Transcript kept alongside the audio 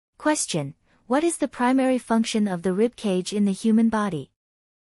Question: what is the primary function of the ribcage in the human body?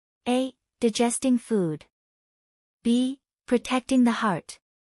 A. Digesting food. B. Protecting the heart.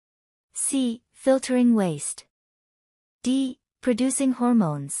 C. Filtering waste. D. Producing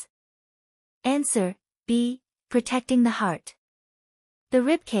hormones. Answer: B. Protecting the heart. The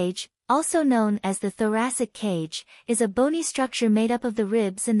ribcage, also known as the thoracic cage, is a bony structure made up of the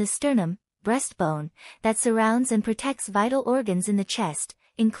ribs and the sternum, breastbone, that surrounds and protects vital organs in the chest,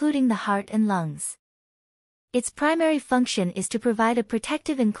 including the heart and lungs. Its primary function is to provide a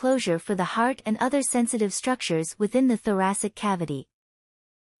protective enclosure for the heart and other sensitive structures within the thoracic cavity.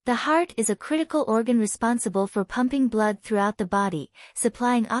 The heart is a critical organ responsible for pumping blood throughout the body,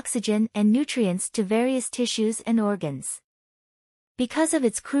 supplying oxygen and nutrients to various tissues and organs. Because of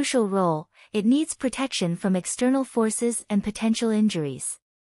its crucial role, it needs protection from external forces and potential injuries.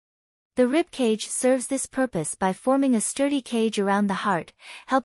 The ribcage serves this purpose by forming a sturdy cage around the heart, helping